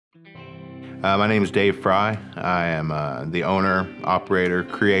My name is Dave Fry. I am the owner, operator,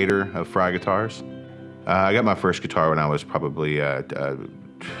 creator of Fry Guitars. I got my first guitar when I was probably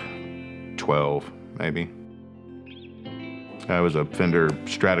 12, maybe. I was a Fender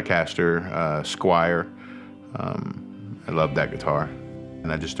Stratocaster Squire. I loved that guitar.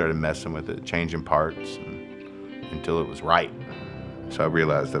 And I just started messing with it, changing parts until it was right. So I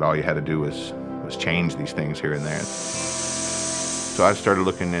realized that all you had to do was change these things here and there. So I started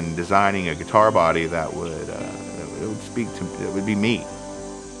looking and designing a guitar body that would speak to, that would be me.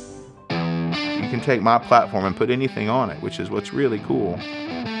 You can take my platform and put anything on it, which is what's really cool.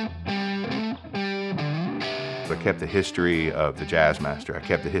 I kept the history of the Jazzmaster. I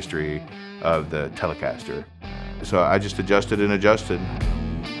kept the history of the Telecaster. So I just adjusted and adjusted.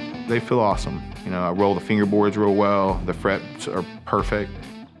 They feel awesome. You know, I roll the fingerboards real well. The frets are perfect.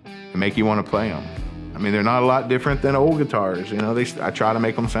 They make you want to play them. I mean, they're not a lot different than old guitars. You know, I try to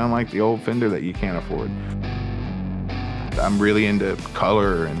make them sound like the old Fender that you can't afford. I'm really into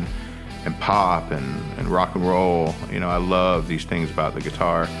color and pop and rock and roll. You know, I love these things about the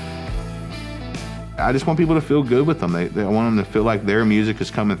guitar. I just want people to feel good with them. I want them to feel like their music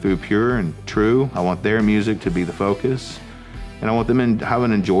is coming through pure and true. I want their music to be the focus. And I want them to have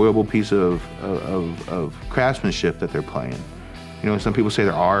an enjoyable piece of craftsmanship that they're playing. You know, some people say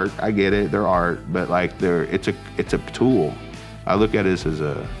they're art. I get it, they're art, but like it's a tool. I look at it as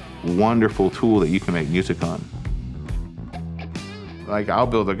a wonderful tool that you can make music on. Like, I'll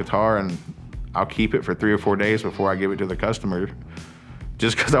build a guitar and I'll keep it for 3 or 4 days before I give it to the customer,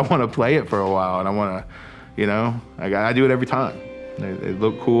 just because I want to play it for a while and I want to, you know, I do it every time. They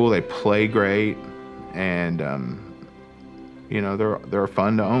look cool, they play great, and you know, they're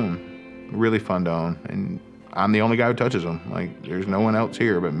fun to own, really fun to own. And I'm the only guy who touches them. Like, there's no one else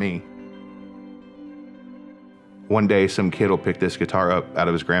here but me. One day, some kid will pick this guitar up out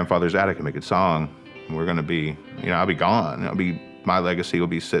of his grandfather's attic and make a song. And we're gonna be, you know, I'll be gone. My legacy will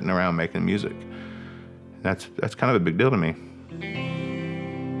be sitting around making music. That's kind of a big deal to me.